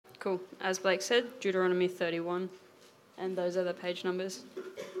Cool. As Blake said, Deuteronomy 31. And those are the page numbers.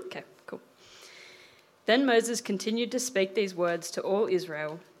 Okay, cool. Then Moses continued to speak these words to all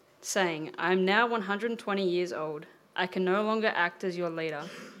Israel, saying, I am now 120 years old. I can no longer act as your leader.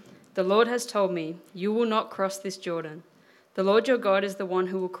 The Lord has told me, you will not cross this Jordan. The Lord your God is the one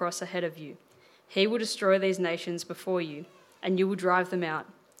who will cross ahead of you. He will destroy these nations before you, and you will drive them out.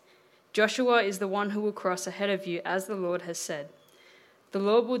 Joshua is the one who will cross ahead of you, as the Lord has said. The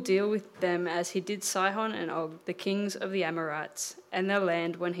Lord will deal with them as he did Sihon and Og, the kings of the Amorites, and their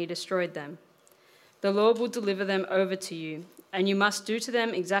land when he destroyed them. The Lord will deliver them over to you, and you must do to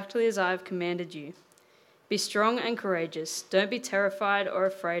them exactly as I have commanded you. Be strong and courageous. Don't be terrified or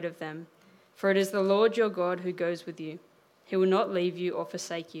afraid of them, for it is the Lord your God who goes with you. He will not leave you or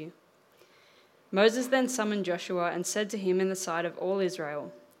forsake you. Moses then summoned Joshua and said to him in the sight of all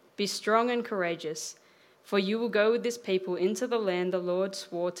Israel, Be strong and courageous, for you will go with this people into the land the Lord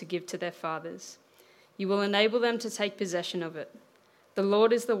swore to give to their fathers. You will enable them to take possession of it. The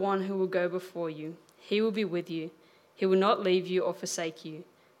Lord is the one who will go before you. He will be with you. He will not leave you or forsake you.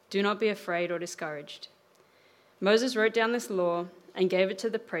 Do not be afraid or discouraged. Moses wrote down this law and gave it to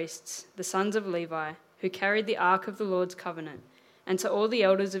the priests, the sons of Levi, who carried the ark of the Lord's covenant, and to all the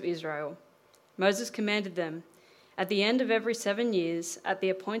elders of Israel. Moses commanded them, At the end of every 7 years, at the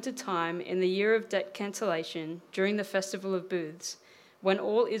appointed time in the year of debt cancellation, during the festival of booths, when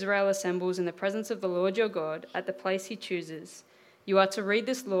all Israel assembles in the presence of the Lord your God at the place he chooses, you are to read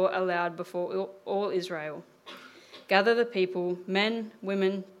this law aloud before all Israel. Gather the people, men,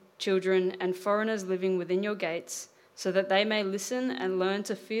 women, children, and foreigners living within your gates, so that they may listen and learn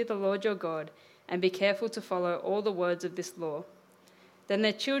to fear the Lord your God, and be careful to follow all the words of this law. Then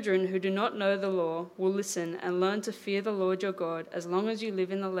their children who do not know the law will listen and learn to fear the Lord your God as long as you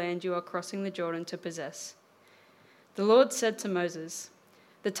live in the land you are crossing the Jordan to possess. The Lord said to Moses,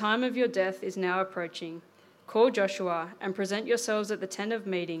 The time of your death is now approaching. Call Joshua and present yourselves at the tent of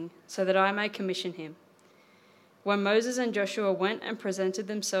meeting, so that I may commission him. When Moses and Joshua went and presented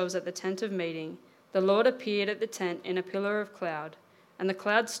themselves at the tent of meeting, the Lord appeared at the tent in a pillar of cloud, and the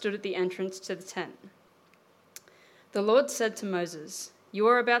cloud stood at the entrance to the tent. The Lord said to Moses, You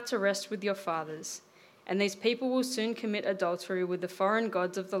are about to rest with your fathers, and these people will soon commit adultery with the foreign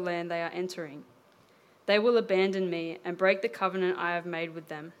gods of the land they are entering. They will abandon me and break the covenant I have made with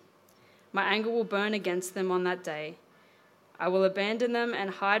them. My anger will burn against them on that day. I will abandon them and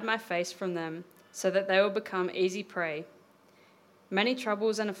hide my face from them, so that they will become easy prey. Many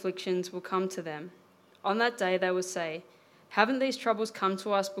troubles and afflictions will come to them. On that day they will say, Haven't these troubles come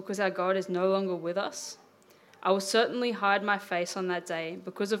to us because our God is no longer with us? I will certainly hide my face on that day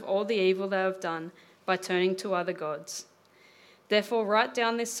because of all the evil they have done by turning to other gods. Therefore write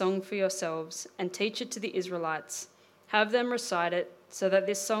down this song for yourselves and teach it to the Israelites. Have them recite it, so that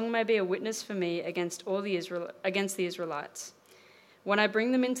this song may be a witness for me against the Israelites. When I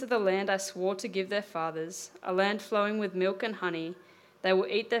bring them into the land I swore to give their fathers, a land flowing with milk and honey, they will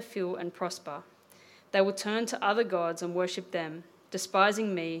eat their fill and prosper. They will turn to other gods and worship them,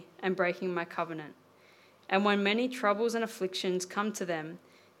 despising me and breaking my covenant. And when many troubles and afflictions come to them,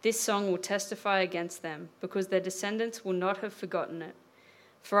 this song will testify against them, because their descendants will not have forgotten it.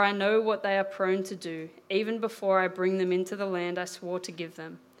 For I know what they are prone to do, even before I bring them into the land I swore to give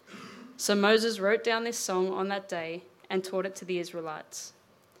them. So Moses wrote down this song on that day and taught it to the Israelites.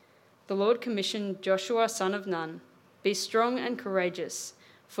 The Lord commissioned Joshua son of Nun, Be strong and courageous,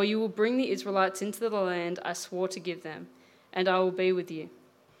 for you will bring the Israelites into the land I swore to give them, and I will be with you.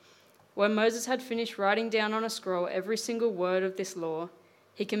 When Moses had finished writing down on a scroll every single word of this law,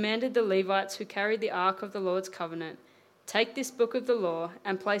 he commanded the Levites who carried the ark of the Lord's covenant, Take this book of the law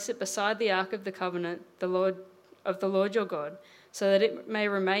and place it beside the ark of the covenant of the Lord your God, so that it may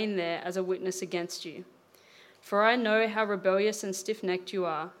remain there as a witness against you. For I know how rebellious and stiff-necked you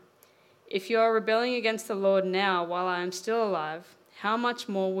are. If you are rebelling against the Lord now while I am still alive, how much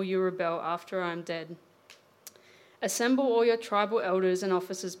more will you rebel after I am dead? Assemble all your tribal elders and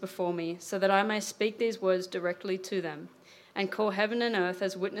officers before me, so that I may speak these words directly to them, and call heaven and earth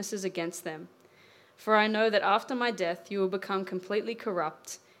as witnesses against them. For I know that after my death you will become completely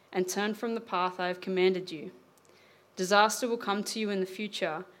corrupt and turn from the path I have commanded you. Disaster will come to you in the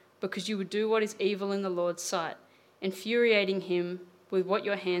future, because you would do what is evil in the Lord's sight, infuriating him with what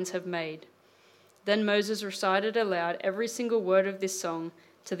your hands have made. Then Moses recited aloud every single word of this song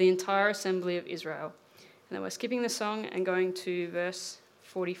to the entire assembly of Israel. And then we're skipping the song and going to verse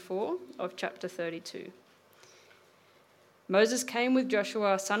 44 of chapter 32. Moses came with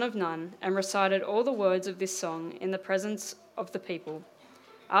Joshua son of Nun and recited all the words of this song in the presence of the people.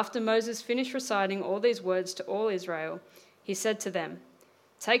 After Moses finished reciting all these words to all Israel, he said to them,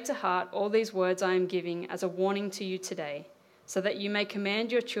 Take to heart all these words I am giving as a warning to you today, so that you may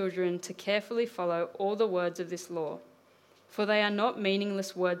command your children to carefully follow all the words of this law. For they are not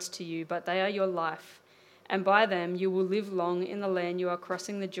meaningless words to you, but they are your life, and by them you will live long in the land you are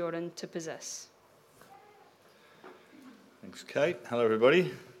crossing the Jordan to possess. Thanks, Kate. Hello,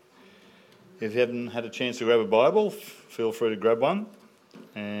 everybody. If you haven't had a chance to grab a Bible, feel free to grab one.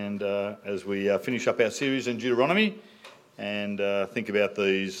 And as we finish up our series in Deuteronomy and think about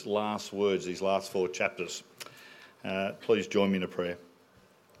these last words, these last 4 chapters, please join me in a prayer.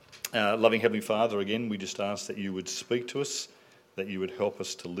 Loving Heavenly Father, again, we just ask that you would speak to us, that you would help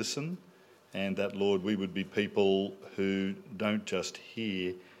us to listen, and that, Lord, we would be people who don't just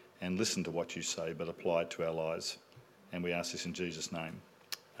hear and listen to what you say, but apply it to our lives. And we ask this in Jesus' name.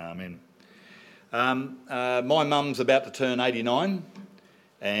 Amen. My mum's about to turn 89,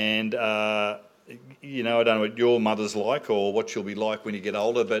 and I don't know what your mother's like or what she'll be like when you get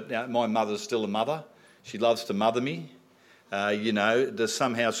older, but my mother's still a mother. She loves to mother me.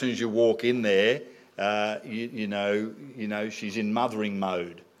 Somehow as soon as you walk in there, she's in mothering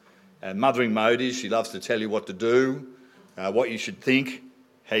mode. Mothering mode is she loves to tell you what to do, what you should think,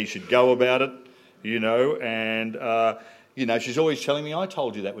 how you should go about it, she's always telling me, I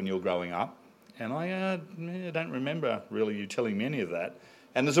told you that when you were growing up. And I don't remember really you telling me any of that.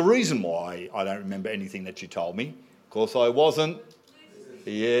 And there's a reason why I don't remember anything that you told me. Of course, I wasn't.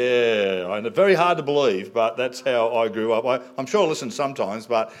 Yeah, I know, very hard to believe, but that's how I grew up. I'm sure I listened sometimes,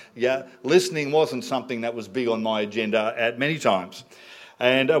 but yeah, listening wasn't something that was big on my agenda at many times.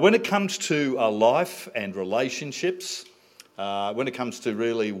 And when it comes to life and relationships, when it comes to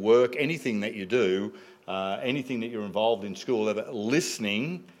really work, anything that you do, anything that you're involved in school,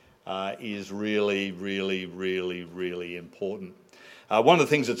 listening is really, really, really, really important. One of the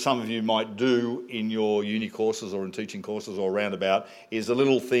things that some of you might do in your uni courses or in teaching courses or roundabout is a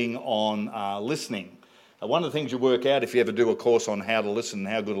little thing on listening. One of the things you work out if you ever do a course on how to listen and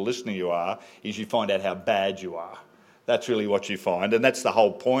how good a listener you are is you find out how bad you are. That's really what you find, and that's the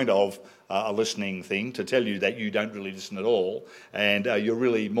whole point of a listening thing, to tell you that you don't really listen at all, and you're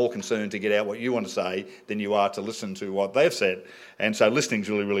really more concerned to get out what you want to say than you are to listen to what they've said. And so listening's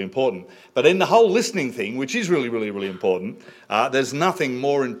really, really important. But in the whole listening thing, which is really, really, really important, there's nothing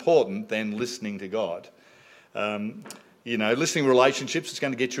more important than listening to God. Listening relationships, it's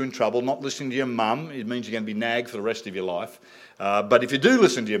going to get you in trouble. Not listening to your mum, it means you're going to be nagged for the rest of your life. But if you do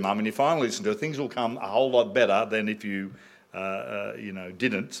listen to your mum and you finally listen to her, things will come a whole lot better than if you,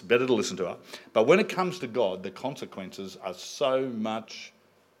 didn't. It's better to listen to her. But when it comes to God, the consequences are so much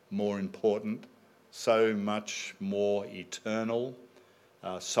more important, so much more eternal,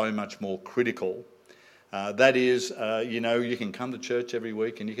 so much more critical. That is, you can come to church every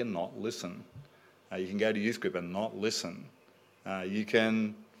week and you can not listen. You can go to youth group and not listen. You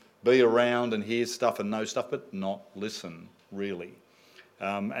can be around and hear stuff and know stuff, but not listen, really.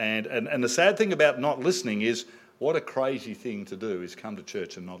 And the sad thing about not listening is, what a crazy thing to do is come to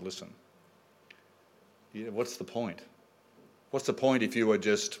church and not listen. What's the point? What's the point if you were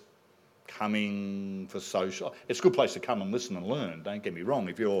just coming for social? It's a good place to come and listen and learn, don't get me wrong.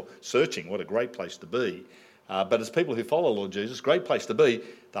 If you're searching, what a great place to be. But as people who follow Lord Jesus, great place to be.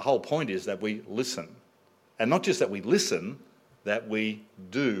 The whole point is that we listen. And not just that we listen, that we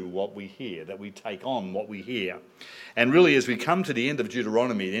do what we hear, that we take on what we hear. And really, as we come to the end of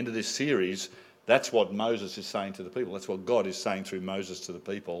Deuteronomy, the end of this series, that's what Moses is saying to the people. That's what God is saying through Moses to the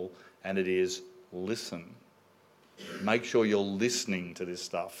people, and it is listen. Make sure you're listening to this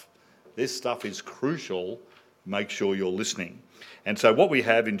stuff. This stuff is crucial. Make sure you're listening. And so what we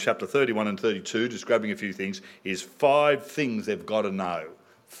have in chapter 31 and 32, just grabbing a few things, is 5 things they've got to know.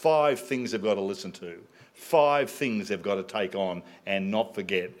 5 things they've got to listen to. 5 things they've got to take on and not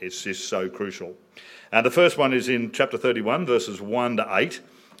forget. It's just so crucial. And the first one is in chapter 31, verses 1 to 8.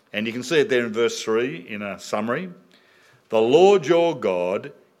 And you can see it there in verse 3 in a summary. The Lord your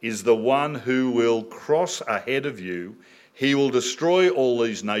God is the one who will cross ahead of you. He will destroy all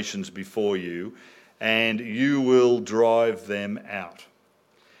these nations before you, and you will drive them out.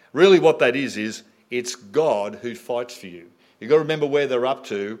 Really what that is it's God who fights for you. You've got to remember where they're up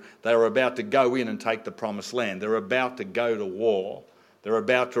to. They're about to go in and take the promised land. They're about to go to war. They're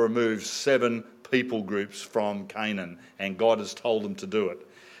about to remove 7 people groups from Canaan, and God has told them to do it.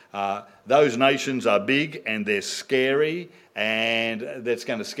 Those nations are big and they're scary, and that's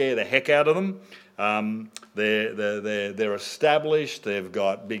going to scare the heck out of them. They're established. They've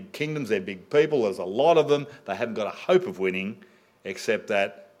got big kingdoms. They're big people. There's a lot of them. They haven't got a hope of winning, except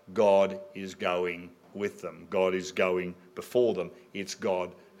that God is going with them. God is going before them. It's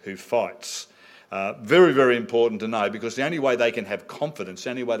God who fights. Very, very important to know, because the only way they can have confidence, the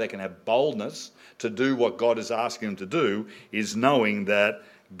only way they can have boldness to do what God is asking them to do is knowing that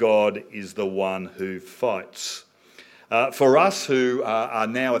God is the one who fights. For us who are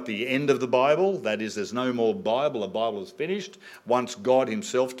now at the end of the Bible, that is, there's no more Bible, the Bible is finished. Once God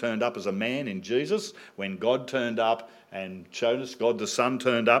himself turned up as a man in Jesus, when God turned up and showed us, God the Son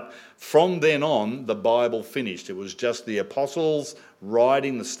turned up, from then on the Bible finished. It was just the apostles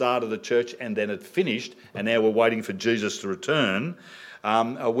writing the start of the church, and then it finished, and now we're waiting for Jesus to return.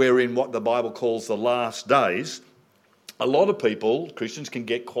 We're in what the Bible calls the last days. A lot of people, Christians, can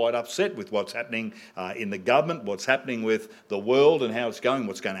get quite upset with what's happening in the government, what's happening with the world and how it's going,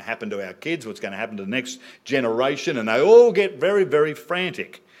 what's going to happen to our kids, what's going to happen to the next generation, and they all get very, very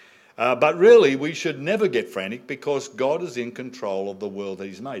frantic. But really, we should never get frantic, because God is in control of the world that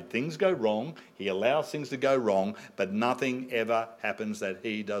he's made. Things go wrong, he allows things to go wrong, but nothing ever happens that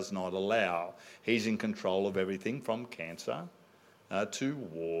he does not allow. He's in control of everything from cancer to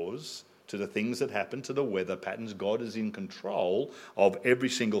wars, to the things that happen, to the weather patterns. God is in control of every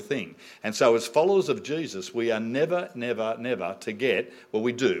single thing. And so as followers of Jesus, we are never to get, well,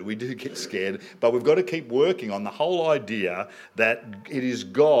 we do get scared, but we've got to keep working on the whole idea that it is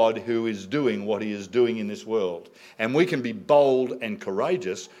God who is doing what he is doing in this world. And we can be bold and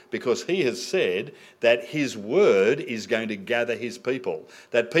courageous because he has said that his word is going to gather his people.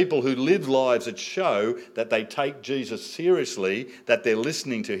 That people who live lives that show that they take Jesus seriously, that they're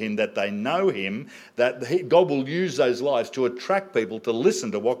listening to him, that they know him, that God will use those lives to attract people to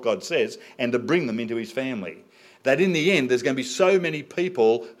listen to what God says and to bring them into his family. That in the end, there's going to be so many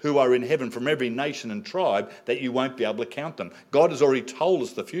people who are in heaven from every nation and tribe that you won't be able to count them. God has already told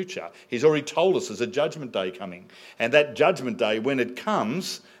us the future. He's already told us there's a judgment day coming. And that judgment day, when it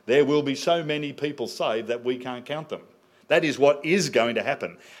comes, there will be so many people saved that we can't count them. That is what is going to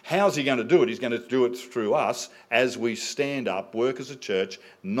happen. How's he going to do it? He's going to do it through us as we stand up, work as a church,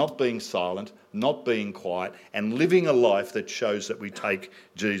 not being silent, not being quiet, and living a life that shows that we take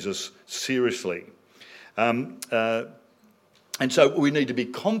Jesus seriously. And so we need to be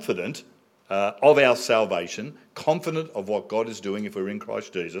confident of our salvation, confident of what God is doing if we're in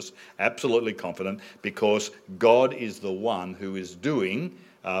Christ Jesus, absolutely confident, because God is the one who is doing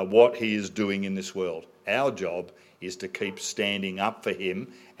what he is doing in this world. Our job is to keep standing up for him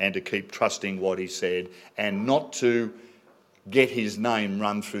and to keep trusting what he said, and not to get his name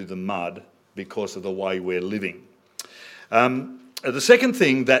run through the mud because of the way we're living. The second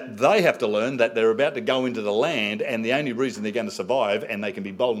thing that they have to learn, that they're about to go into the land, and the only reason they're going to survive and they can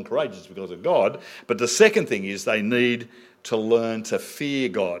be bold and courageous is because of God, but the second thing is they need to learn to fear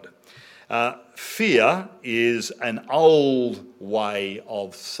God. Fear is an old way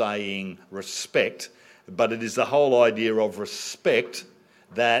of saying respect, but it is the whole idea of respect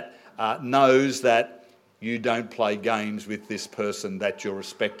that knows that you don't play games with this person that you're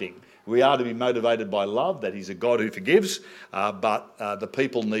respecting. We are to be motivated by love, that he's a God who forgives, but the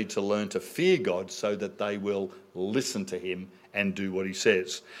people need to learn to fear God so that they will listen to him and do what he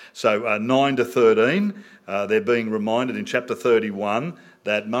says. So 9 to 13, they're being reminded in chapter 31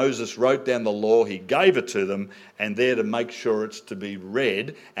 that Moses wrote down the law, he gave it to them, and they're to make sure it's to be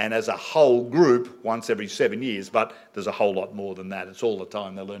read, and as a whole group once every 7 years, but there's a whole lot more than that. It's all the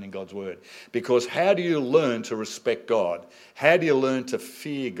time they're learning God's word. Because how do you learn to respect God? How do you learn to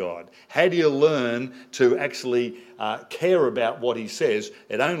fear God? How do you learn to actually care about what he says?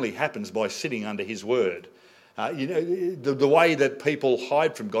 It only happens by sitting under his word. The way that people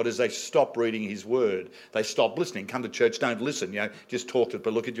hide from God is they stop reading his word. They stop listening. Come to church, don't listen. Just talk to it,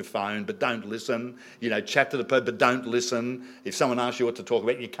 but look at your phone, but don't listen. Chat to the person, but don't listen. If someone asks you what to talk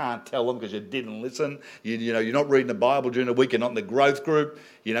about, you can't tell them because you didn't listen. You're not reading the Bible during the week. You're not in the growth group.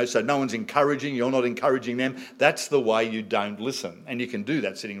 So no one's encouraging. You're not encouraging them. That's the way you don't listen. And you can do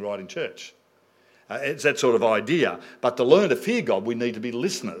that sitting right in church. It's that sort of idea. But to learn to fear God, we need to be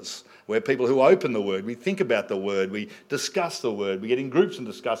listeners. We're people who open the word, we think about the word, we discuss the word, we get in groups and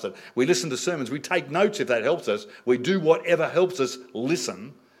discuss it, we listen to sermons, we take notes if that helps us, we do whatever helps us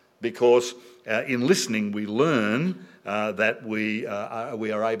listen, because in listening we learn that we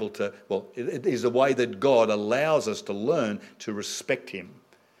are able to, it is a way that God allows us to learn to respect him,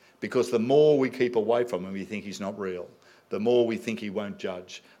 because the more we keep away from him, we think he's not real. The more we think he won't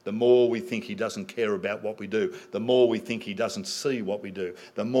judge, the more we think he doesn't care about what we do, the more we think he doesn't see what we do,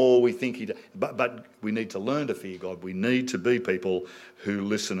 the more we think but we need to learn to fear God. We need to be people who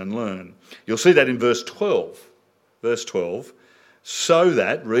listen and learn. You'll see that in verse 12. Verse 12, so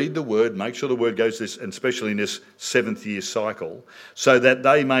that, read the word, make sure the word goes this, and especially in this 7th year cycle, so that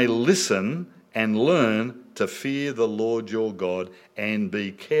they may listen and learn to fear the Lord your God and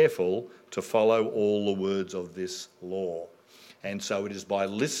be careful to follow all the words of this law. And so it is by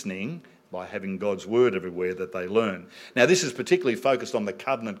listening, by having God's word everywhere, that they learn. Now, this is particularly focused on the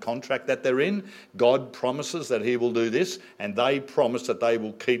covenant contract that they're in. God promises that he will do this, and they promise that they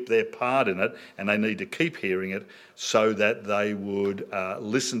will keep their part in it, and they need to keep hearing it so that they would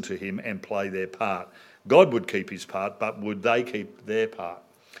listen to him and play their part. God would keep his part, but would they keep their part?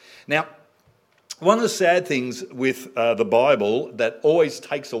 Now, one of the sad things with the Bible that always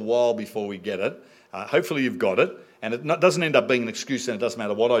takes a while before we get it, hopefully you've got it, and it doesn't end up being an excuse and it doesn't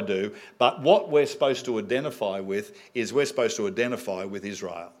matter what I do, but what we're supposed to identify with is we're supposed to identify with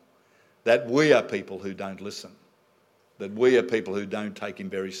Israel. That we are people who don't listen. That we are people who don't take him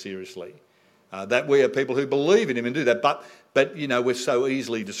very seriously. That we are people who believe in him and do that, but you know, we're so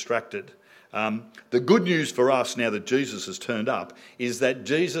easily distracted. The good news for us now that Jesus has turned up is that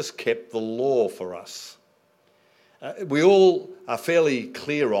Jesus kept the law for us. We all are fairly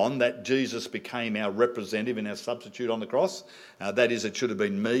clear on that Jesus became our representative and our substitute on the cross. That is, it should have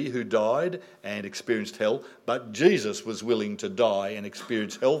been me who died and experienced hell, but Jesus was willing to die and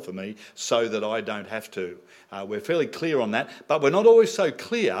experience hell for me so that I don't have to. We're fairly clear on that, but we're not always so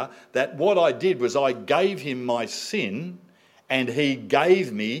clear that what I did was I gave him my sin and he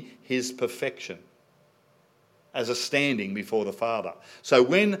gave me his perfection as a standing before the Father. So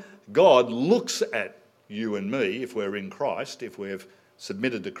when God looks at you and me, if we're in Christ, if we've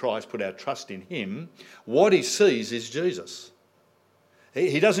submitted to Christ, put our trust in him, what he sees is Jesus.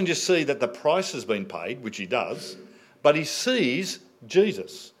 He doesn't just see that the price has been paid, which he does, but he sees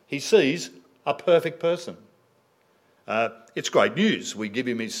Jesus. He sees a perfect person. It's great news. We give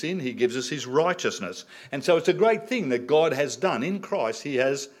him his sin, he gives us his righteousness. And so it's a great thing that God has done. In Christ, he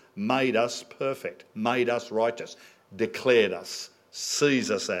has made us perfect, made us righteous, declared us, sees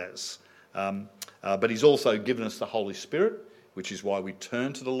us as. But he's also given us the Holy Spirit, which is why we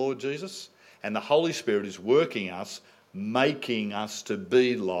turn to the Lord Jesus. And the Holy Spirit is working us, making us to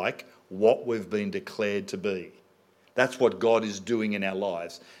be like what we've been declared to be. That's what God is doing in our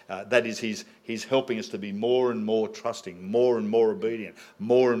lives. That is, he's helping us to be more and more trusting, more and more obedient,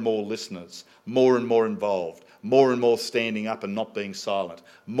 more and more listeners, more and more involved, more and more standing up and not being silent,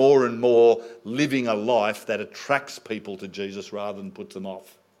 more and more living a life that attracts people to Jesus rather than puts them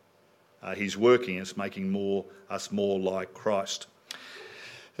off. He's working us, making us more like Christ.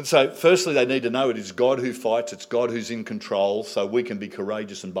 And so, firstly, they need to know it is God who fights, it's God who's in control, so we can be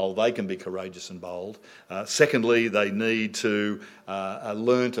courageous and bold, they can be courageous and bold. Secondly, they need to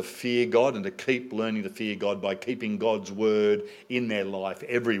learn to fear God and to keep learning to fear God by keeping God's word in their life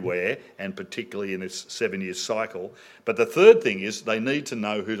everywhere, and particularly in this 7-year cycle. But the third thing is they need to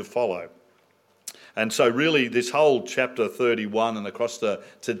know who to follow. And so really this whole chapter 31 and across to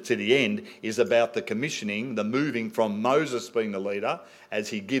the end is about the commissioning, the moving from Moses being the leader as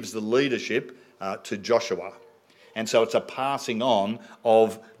he gives the leadership to Joshua. And so it's a passing on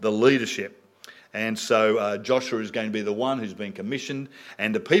of the leadership. And so Joshua is going to be the one who's been commissioned,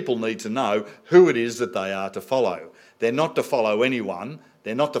 and the people need to know who it is that they are to follow. They're not to follow anyone.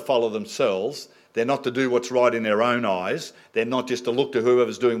 They're not to follow themselves. They're not to do what's right in their own eyes. They're not just to look to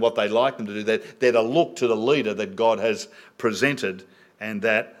whoever's doing what they like them to do. They're to look to the leader that God has presented, and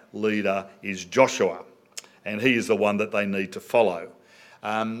that leader is Joshua. And he is the one that they need to follow.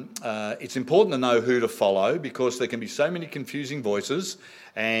 It's important to know who to follow because there can be so many confusing voices.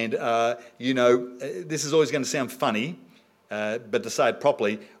 And, this is always going to sound funny, but to say it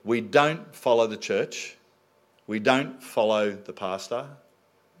properly, we don't follow the church. We don't follow the pastor.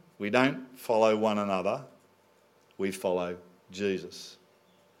 We don't follow one another, we follow Jesus.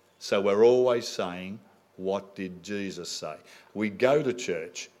 So we're always saying, what did Jesus say? We go to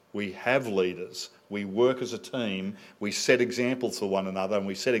church, we have leaders, we work as a team, we set examples for one another, and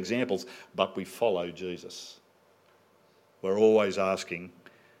we set examples, but we follow Jesus. We're always asking,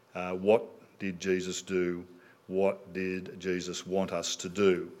 what did Jesus do? What did Jesus want us to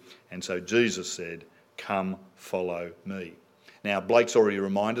do? And so Jesus said, come follow me. Now, Blake's already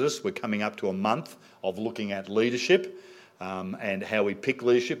reminded us we're coming up to a month of looking at leadership and how we pick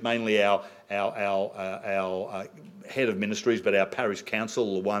leadership, mainly our head of ministries, but our parish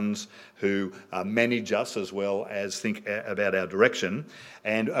council, the ones who manage us as well as think about our direction.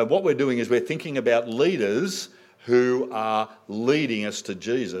 And what we're doing is we're thinking about leaders who are leading us to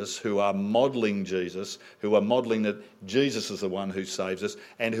Jesus, who are modelling Jesus, who are modelling that Jesus is the one who saves us,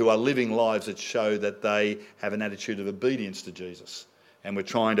 and who are living lives that show that they have an attitude of obedience to Jesus. And we're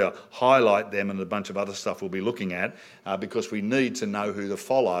trying to highlight them and a bunch of other stuff we'll be looking at because we need to know who to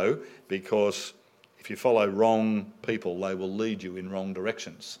follow, because if you follow wrong people, they will lead you in wrong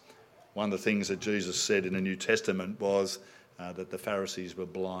directions. One of the things that Jesus said in the New Testament was that the Pharisees were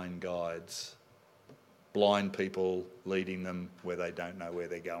blind guides. Blind people leading them where they don't know where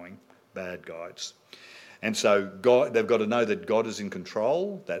they're going. Bad guides. And so they've got to know that God is in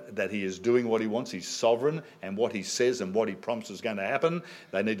control, that he is doing what he wants, he's sovereign, and what he says and what he promises is going to happen.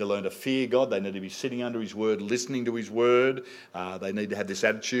 They need to learn to fear God. They need to be sitting under his word, listening to his word. They need to have this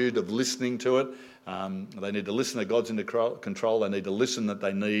attitude of listening to it. They need to listen that God's in control. They need to listen that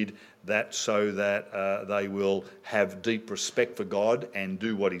they need that so that they will have deep respect for God and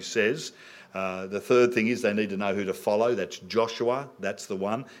do what he says. The third thing is they need to know who to follow. That's Joshua, that's the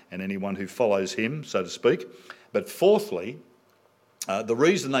one, and anyone who follows him, so to speak. But fourthly, the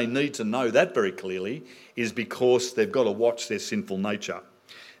reason they need to know that very clearly is because they've got to watch their sinful nature.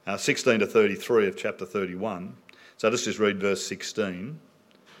 16 to 33 of chapter 31. So let's just read verse 16.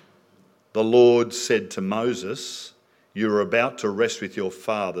 The Lord said to Moses, "You are about to rest with your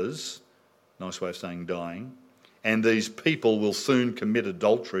fathers," nice way of saying dying, "and these people will soon commit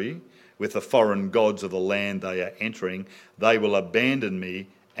adultery with the foreign gods of the land they are entering. They will abandon me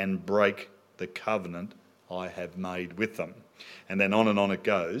and break the covenant I have made with them." And then on it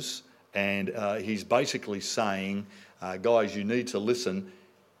goes. And he's basically saying, guys, you need to listen.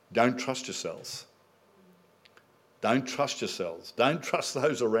 Don't trust yourselves. Don't trust yourselves. Don't trust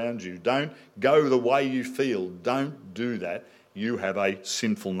those around you. Don't go the way you feel. Don't do that. You have a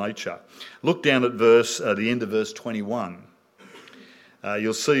sinful nature. Look down at the end of verse 21.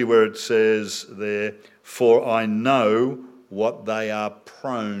 You'll see where it says there, "For I know what they are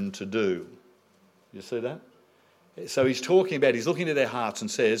prone to do." You see that? So he's looking at their hearts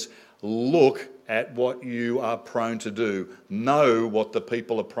and says, look at what you are prone to do. Know what the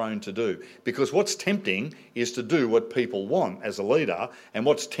people are prone to do. Because what's tempting is to do what people want as a leader, and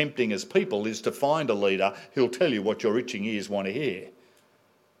what's tempting as people is to find a leader who'll tell you what your itching ears want to hear.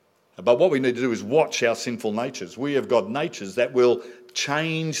 But what we need to do is watch our sinful natures. We have got natures that will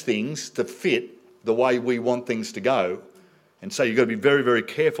change things to fit the way we want things to go. And so you've got to be very, very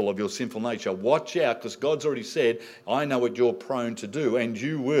careful of your sinful nature. Watch out, because God's already said, I know what you're prone to do, and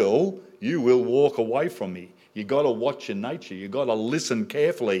you will walk away from me. You've got to watch your nature. You've got to listen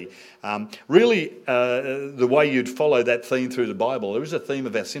carefully. The way you'd follow that theme through the Bible, there is a theme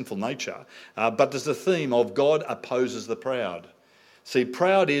of our sinful nature, but there's a theme of God opposes the proud. See,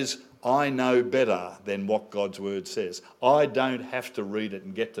 proud is, I know better than what God's word says. I don't have to read it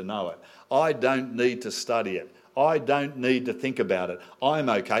and get to know it. I don't need to study it. I don't need to think about it. I'm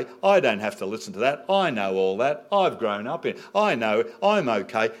okay. I don't have to listen to that. I know all that. I've grown up in it. I know I'm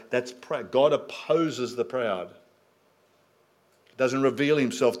okay. That's God opposes the proud. He doesn't reveal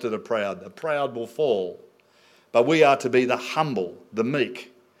himself to the proud. The proud will fall. But we are to be the humble, the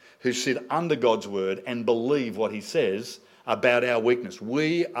meek, who sit under God's word and believe what he says about our weakness.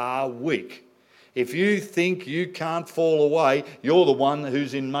 We are weak. If you think you can't fall away, you're the one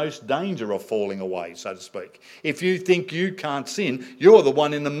who's in most danger of falling away, so to speak. If you think you can't sin, you're the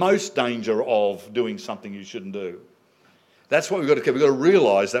one in the most danger of doing something you shouldn't do. That's what we've got to keep. We've got to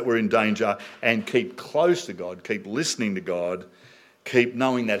realise that we're in danger and keep close to God, keep listening to God, keep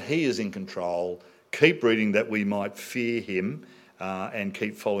knowing that he is in control, keep reading that we might fear him, and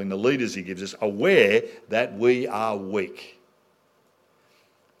keep following the leaders he gives us, aware that we are weak.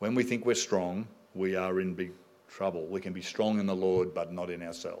 When we think we're strong, we are in big trouble. We can be strong in the Lord, but not in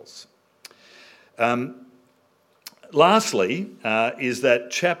ourselves. Lastly, is that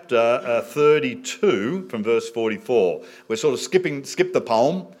chapter 32 from verse 44. We're sort of skip the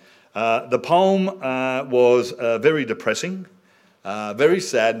poem. The poem was very depressing, very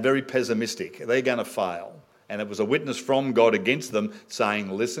sad, very pessimistic. They're going to fail. And it was a witness from God against them saying,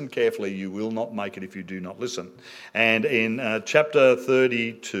 listen carefully, you will not make it if you do not listen. And in chapter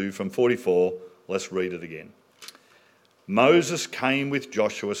 32 from 44, let's read it again. Moses came with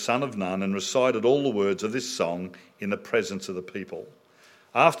Joshua, son of Nun, and recited all the words of this song in the presence of the people.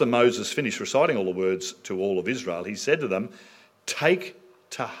 After Moses finished reciting all the words to all of Israel, he said to them, take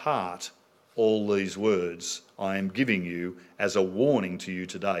to heart all these words I am giving you as a warning to you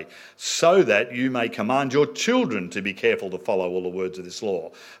today, so that you may command your children to be careful to follow all the words of this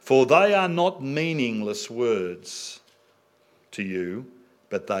law. For they are not meaningless words to you,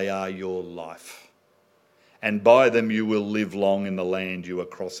 but they are your life. And by them you will live long in the land you are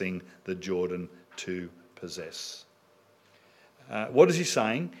crossing the Jordan to possess. What is he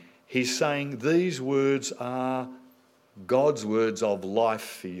saying? He's saying these words are God's words of life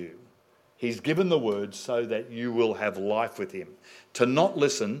for you. He's given the word so that you will have life with him. To not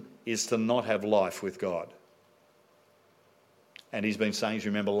listen is to not have life with God. And he's been saying, as you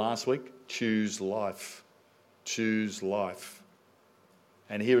remember last week, choose life. Choose life.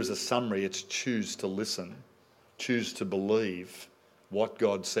 And here is a summary. It's choose to listen. Choose to believe what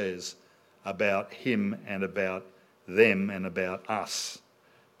God says about him and about them and about us.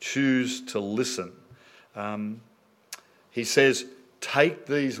 Choose to listen. He says, take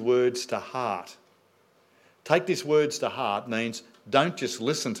these words to heart. Take these words to heart means don't just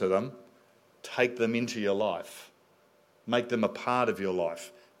listen to them, take them into your life. Make them a part of your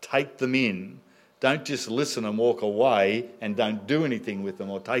life. Take them in. Don't just listen and walk away and don't do anything with them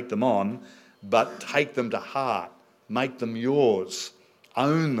or take them on, but take them to heart. Make them yours.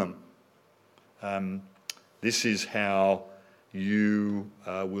 Own them. This is how you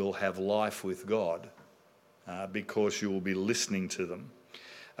will have life with God, because you will be listening to them.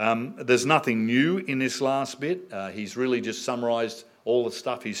 There's nothing new in this last bit. He's really just summarised all the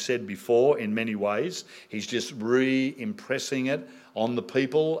stuff he's said before in many ways. He's just re-impressing it on the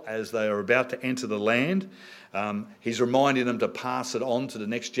people as they are about to enter the land. He's reminding them to pass it on to the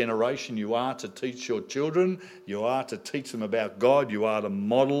next generation. You are to teach your children. You are to teach them about God. You are to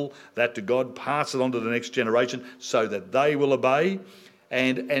model that to God. Pass it on to the next generation so that they will obey.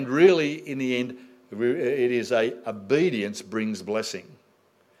 And really, in the end, it is obedience brings blessing.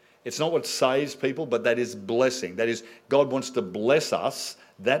 It's not what saves people, but that is blessing. That is, God wants to bless us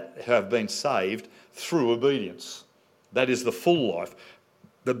that have been saved through obedience. That is the full life,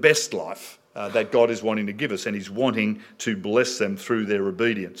 the best life that God is wanting to give us, and he's wanting to bless them through their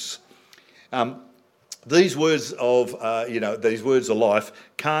obedience. These words of life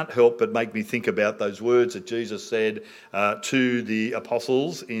can't help but make me think about those words that Jesus said to the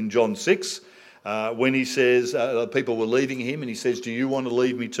apostles in John 6. When he says, people were leaving him and he says, do you want to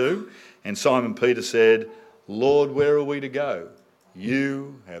leave me too? And Simon Peter said, Lord, where are we to go?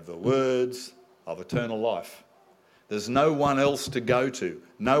 You have the words of eternal life. There's no one else to go to.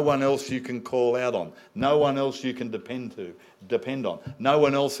 No one else you can call out on. No one else you can depend on. No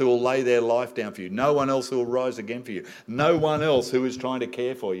one else who will lay their life down for you. No one else who will rise again for you. No one else who is trying to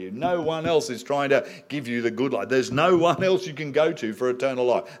care for you. No one else is trying to give you the good life. There's no one else you can go to for eternal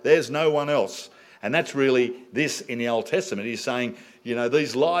life. There's no one else. And that's really this in the Old Testament. He's saying,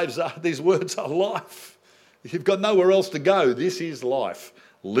 these words are life. You've got nowhere else to go. This is life.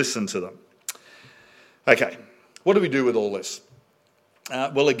 Listen to them. Okay, what do we do with all this?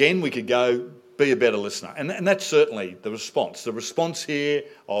 Well, again, we could go, be a better listener. And that's certainly the response. The response here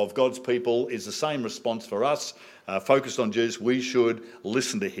of God's people is the same response for us. Focused on Jesus, we should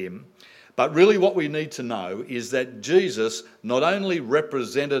listen to him. But really what we need to know is that Jesus not only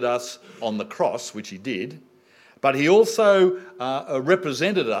represented us on the cross, which he did, but he also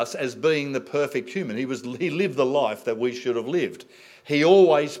represented us as being the perfect human. He lived the life that we should have lived. He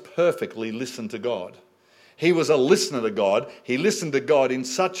always perfectly listened to God. He was a listener to God. He listened to God in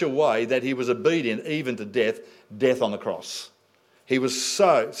such a way that he was obedient even to death on the cross. He was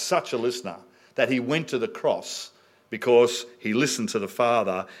such a listener that he went to the cross because he listened to the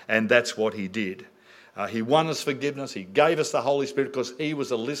Father, and that's what he did. He won us forgiveness. He gave us the Holy Spirit because he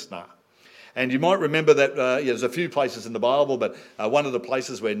was a listener. And you might remember that there's a few places in the Bible, but one of the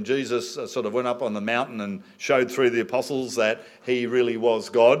places when Jesus sort of went up on the mountain and showed through the apostles that he really was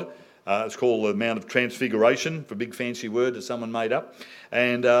God. It's called the Mount of Transfiguration, for a big fancy word that someone made up.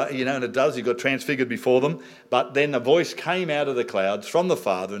 And, and it does, he got transfigured before them. But then a voice came out of the clouds from the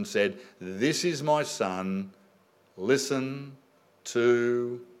Father and said, "This is my Son, listen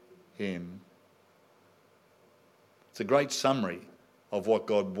to him." It's a great summary of what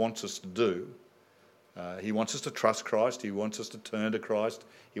God wants us to do. He wants us to trust Christ. He wants us to turn to Christ.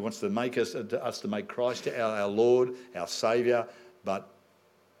 He wants to make us to make Christ our Lord, our Saviour. But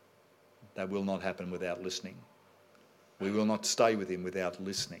that will not happen without listening. We will not stay with him without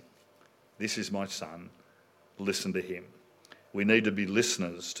listening. This is my Son. Listen to him. We need to be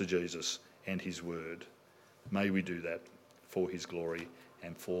listeners to Jesus and his word. May we do that for his glory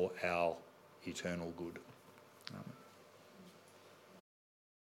and for our eternal good.